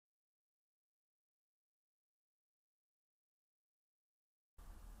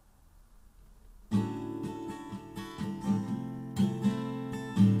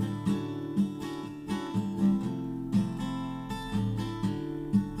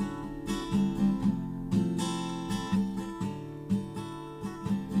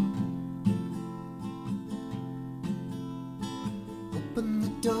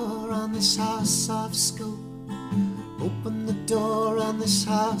door on this house of scope. Open the door on this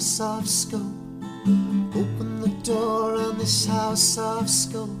house of scope. Open the door on this house of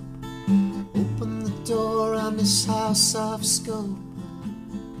scope. Open the door on this house of scope.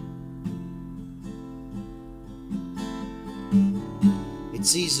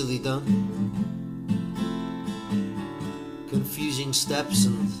 It's easily done. Confusing steps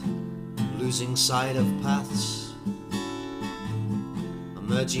and losing sight of paths,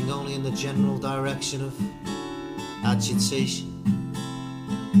 emerging only in the general direction of agitation,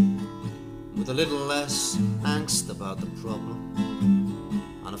 with a little less angst about the problem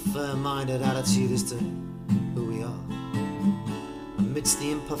and a firm-minded attitude as to who we are. Amidst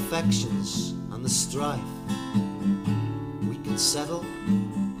the imperfections and the strife, we can settle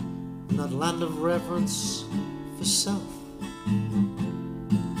in that land of reverence for self,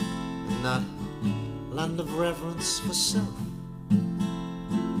 in that land of reverence for self.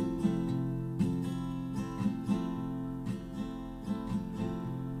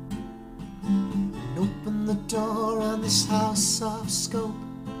 Open the door on this house of scope.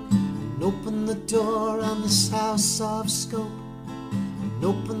 And open the door on this house of scope. And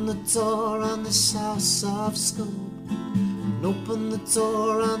open the door on this house of scope. And open the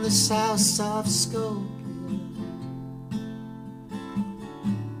door on this house of scope.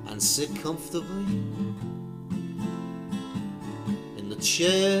 And sit comfortably in the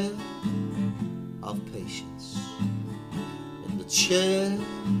chair of patience. In the chair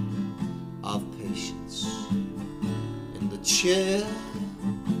of patience, in the chair